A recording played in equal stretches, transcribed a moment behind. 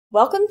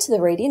Welcome to the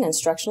Radian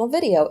instructional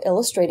video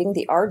illustrating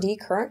the RD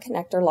current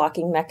connector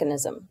locking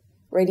mechanism.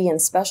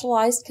 Radian's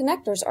specialized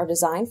connectors are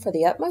designed for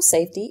the utmost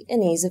safety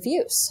and ease of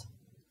use.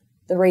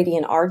 The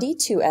Radian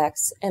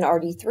RD-2x and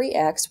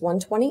RD-3x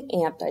 120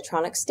 amp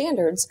Ditronic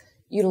standards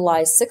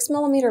utilize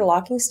 6mm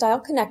locking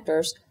style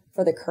connectors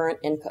for the current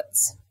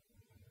inputs.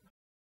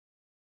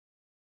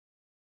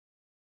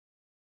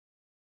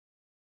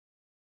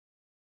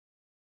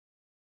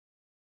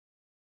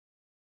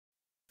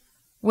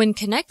 When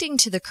connecting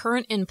to the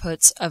current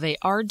inputs of a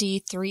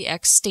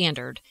RD-3x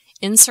standard,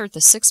 insert the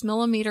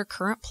 6mm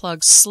current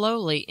plug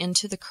slowly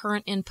into the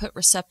current input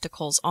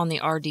receptacles on the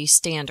RD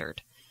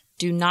standard.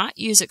 Do not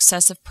use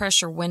excessive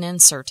pressure when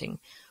inserting.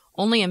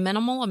 Only a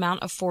minimal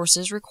amount of force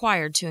is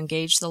required to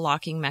engage the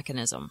locking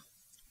mechanism.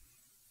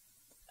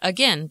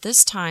 Again,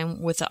 this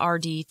time with the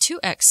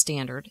RD-2x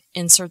standard,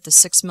 insert the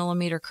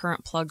 6mm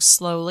current plug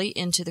slowly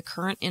into the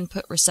current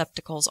input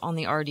receptacles on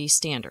the RD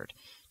standard.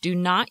 Do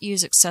not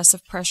use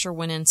excessive pressure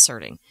when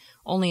inserting.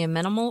 Only a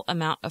minimal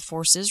amount of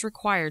force is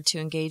required to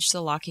engage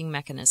the locking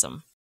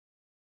mechanism.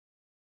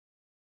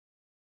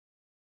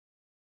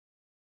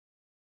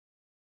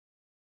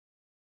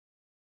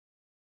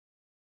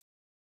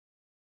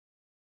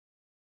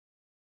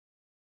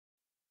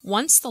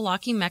 Once the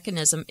locking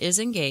mechanism is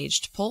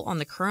engaged, pull on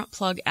the current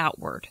plug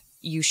outward.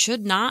 You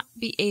should not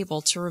be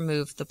able to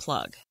remove the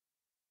plug.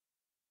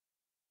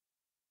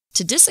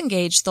 To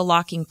disengage the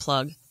locking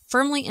plug,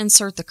 firmly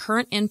insert the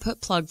current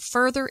input plug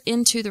further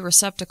into the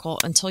receptacle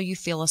until you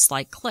feel a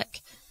slight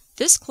click.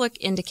 This click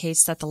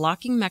indicates that the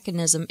locking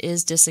mechanism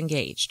is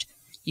disengaged.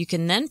 You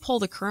can then pull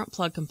the current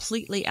plug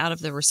completely out of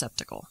the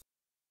receptacle.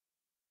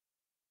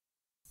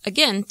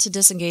 Again, to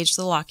disengage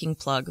the locking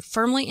plug,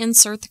 firmly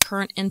insert the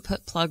current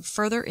input plug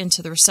further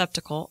into the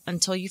receptacle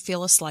until you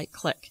feel a slight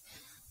click.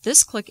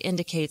 This click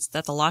indicates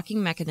that the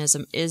locking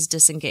mechanism is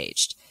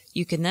disengaged.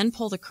 You can then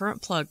pull the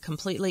current plug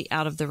completely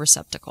out of the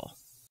receptacle.